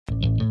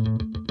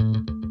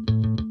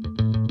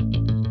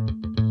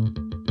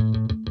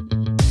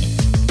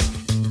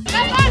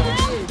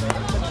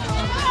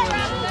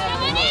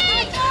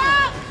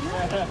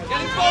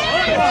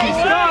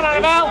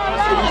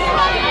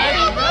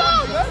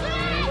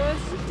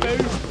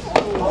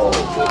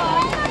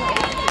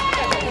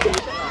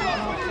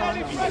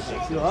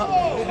You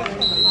all right?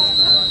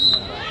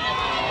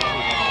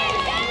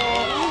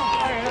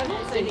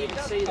 Didn't even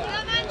see that.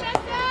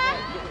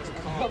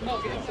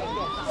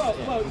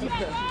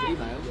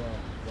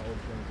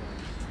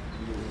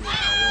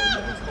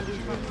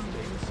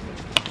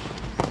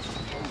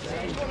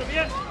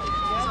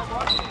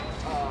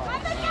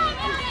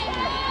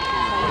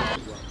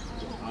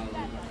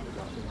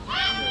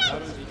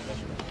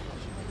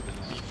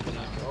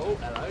 Oh,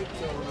 hello.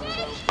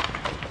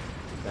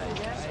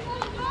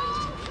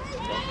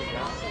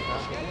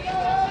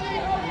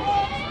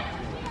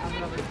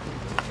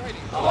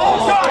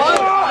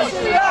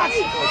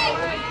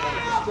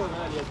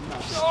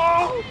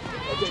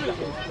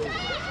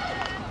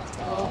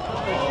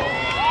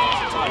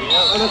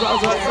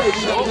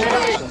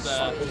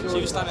 She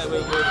was standing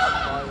there with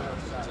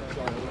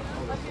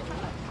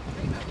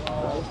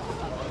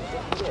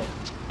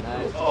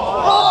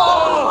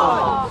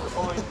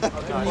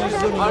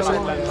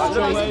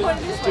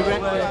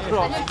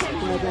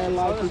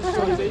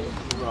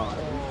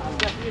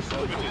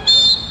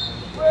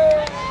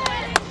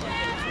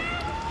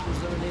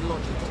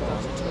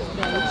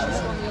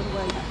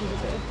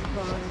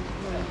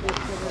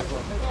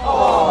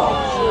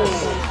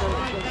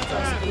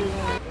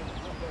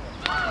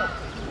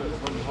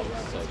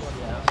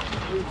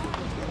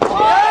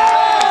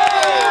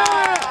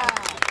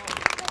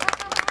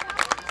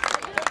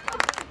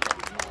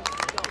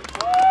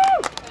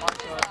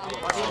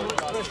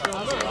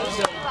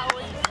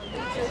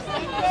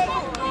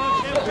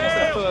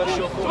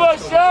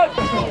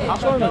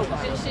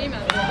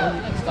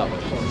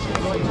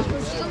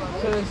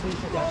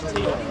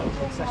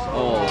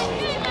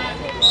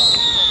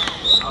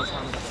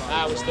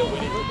we're still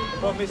winning.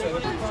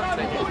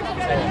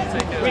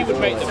 We would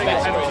make the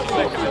best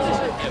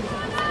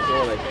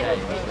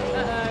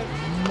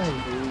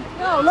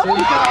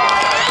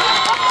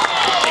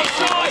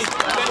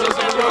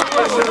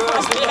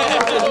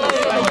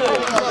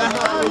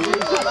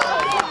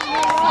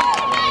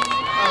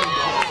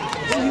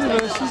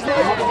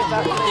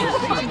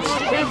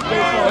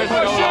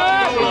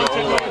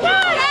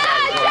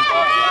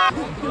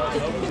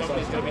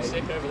Somebody's going to be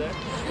sick over there.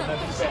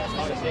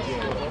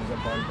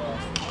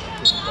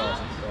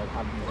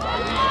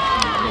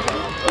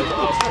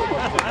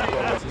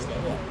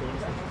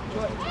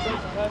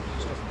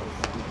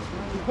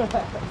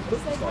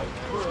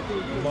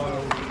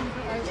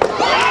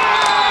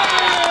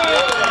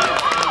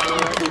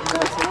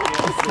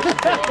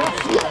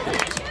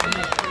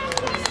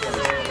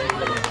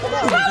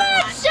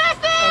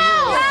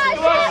 Sheffield!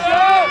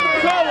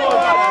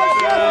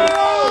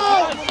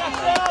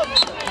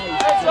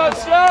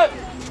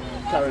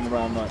 Carrying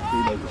around like 3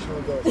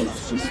 loads.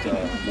 It's just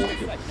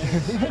walking.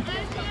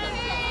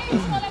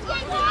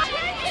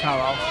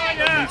 Carol,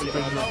 need to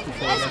bring them up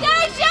before then. Let's go,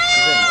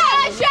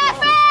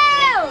 Sheffield!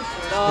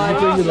 Did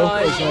you bring them up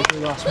as like the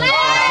last one?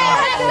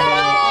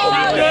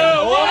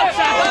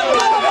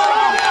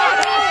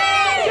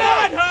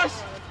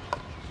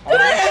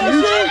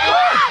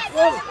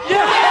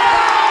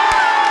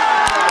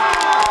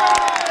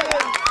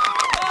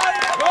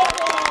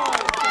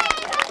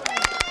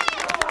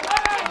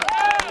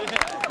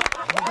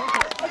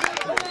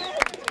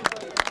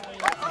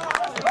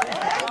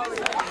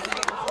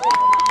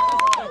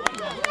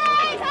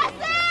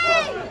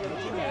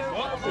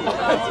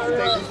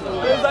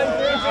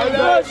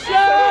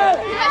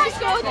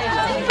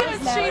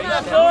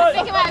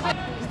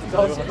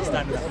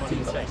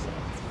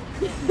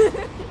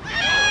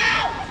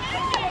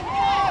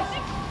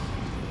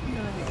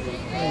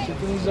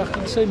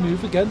 Exactly the same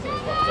move again. I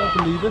don't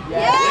believe it.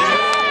 Yeah!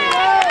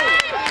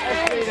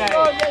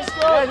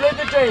 Live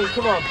the dream,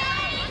 come on.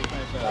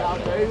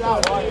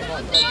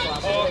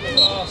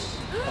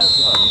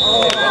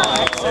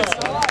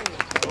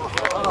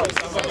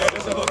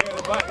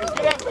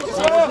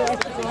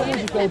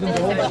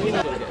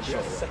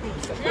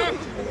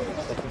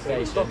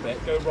 Stop it,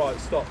 go right,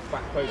 stop,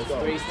 back post,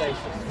 stop. 3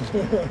 stations.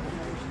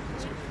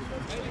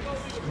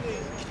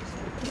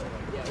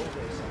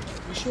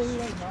 You sure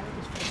you ain't married?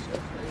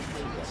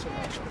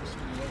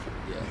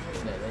 Yeah,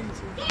 no, they need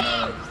to. No,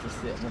 it's just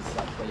it. Once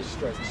that play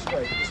straight.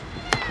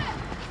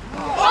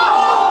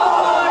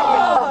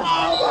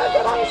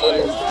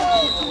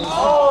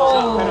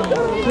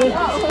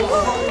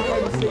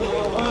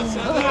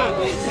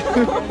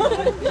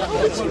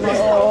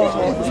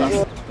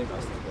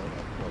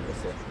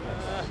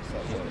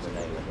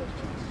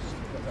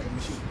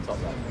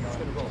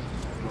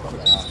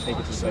 Take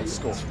it to straight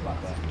score back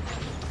there.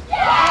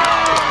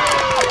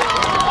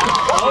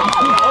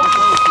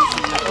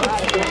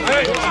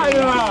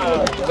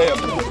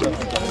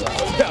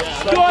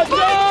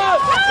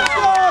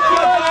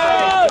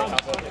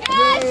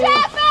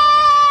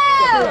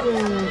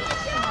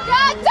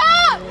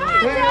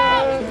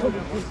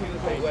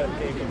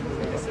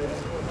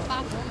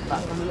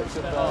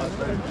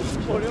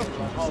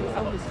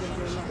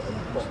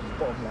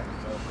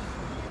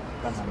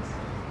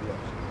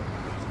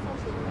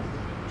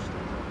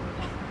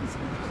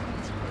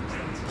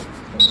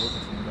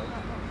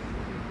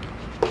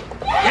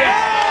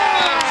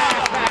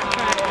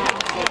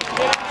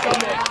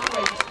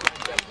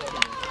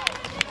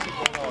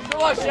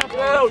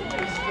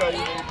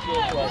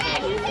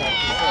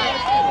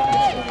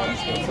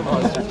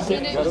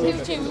 She's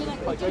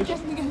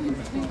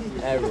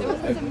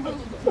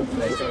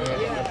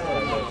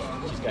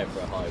going for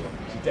a high one.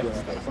 She's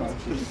definitely going for a high one.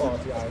 She's far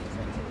too high.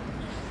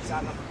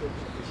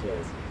 She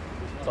is.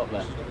 Top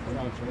left.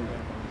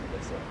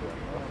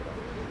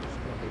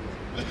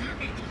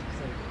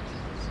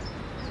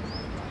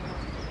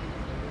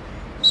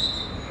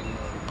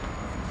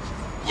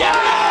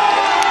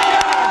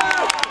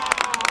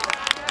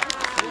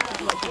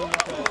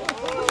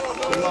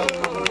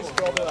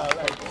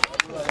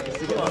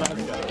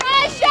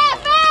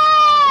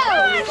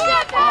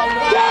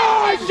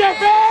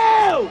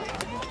 Sheffield!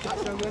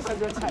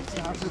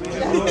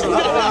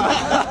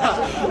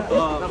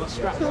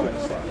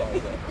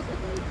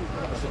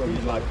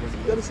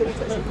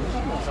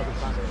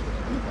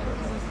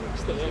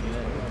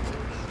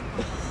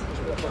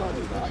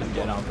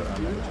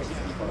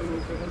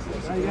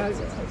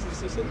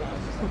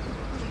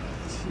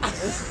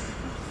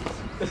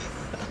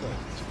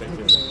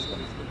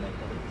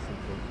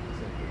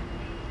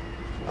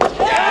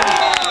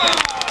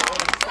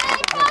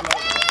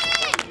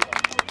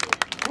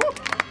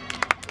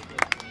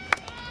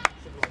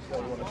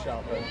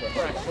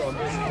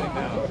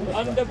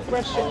 Under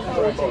pressure,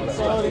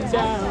 falling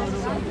down.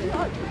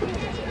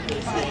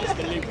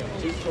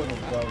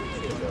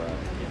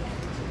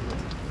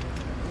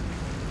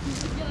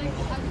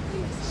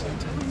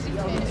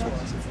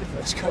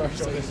 Let's go on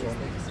this one.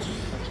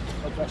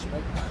 No pressure,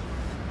 mate.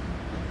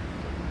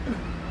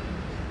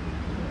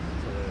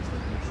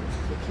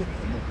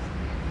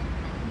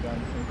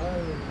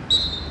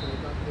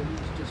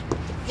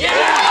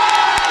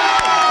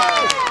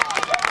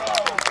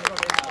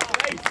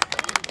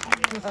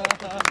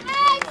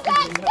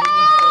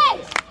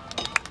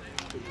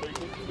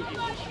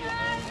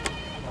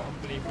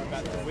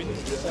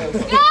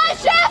 Go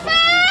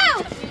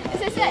Sheffield! Is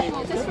this it?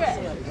 Is this for it?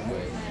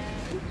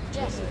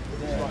 Yes.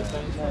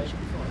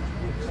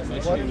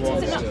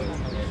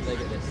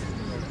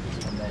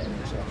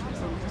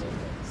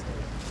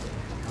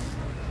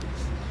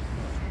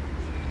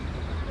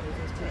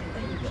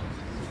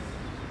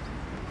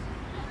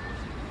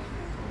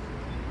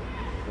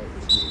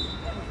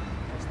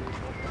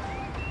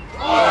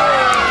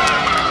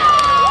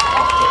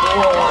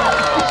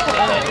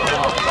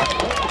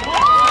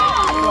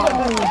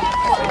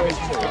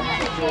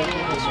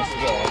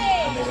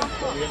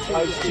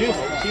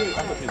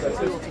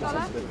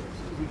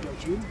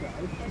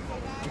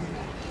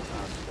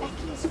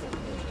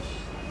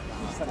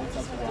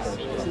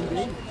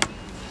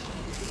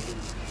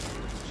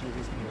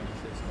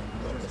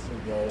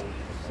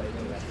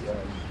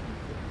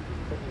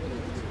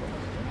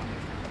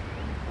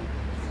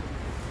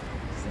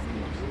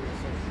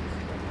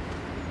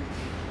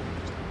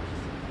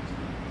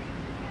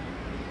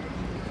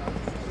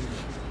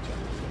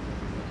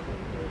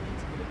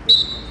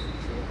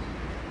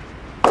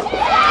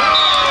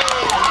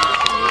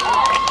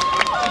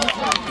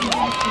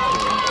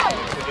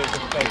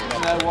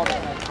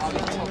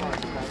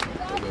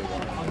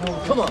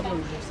 Come on.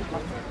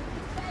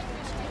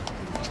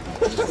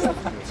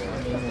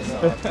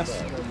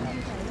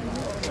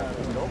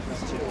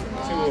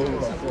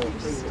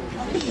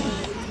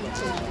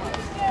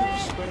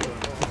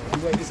 The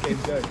way this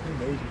game's going, who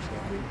knows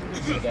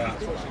who's going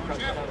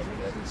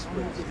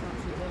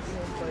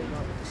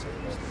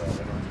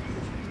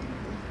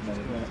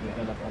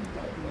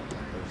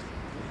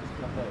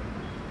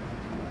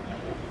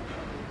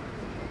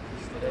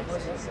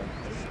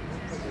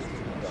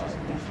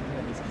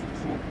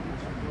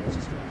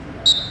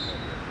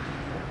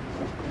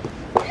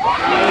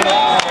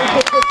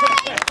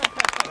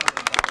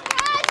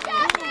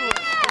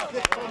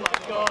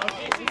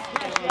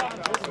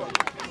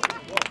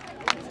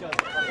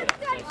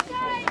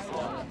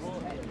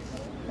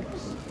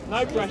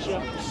No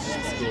pressure.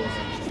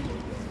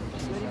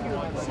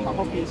 Come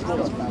on,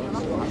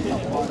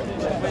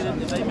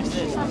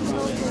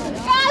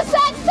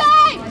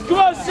 Sexton! Come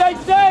on,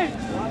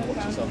 Sexton!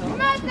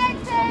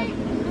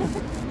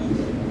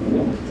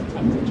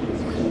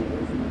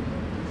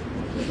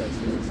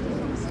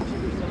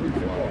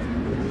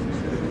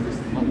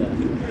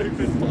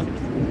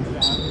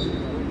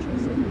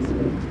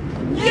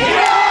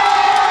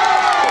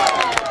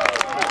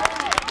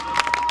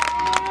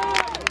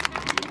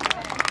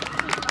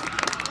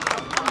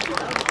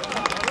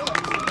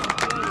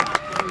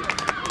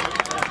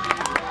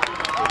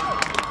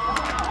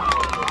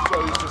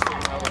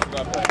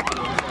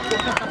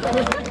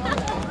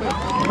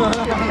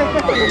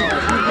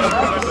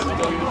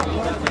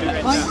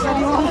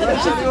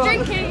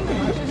 Drinking.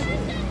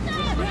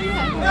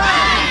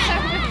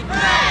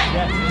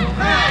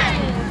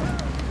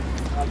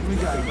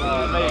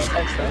 Maybe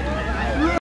extra.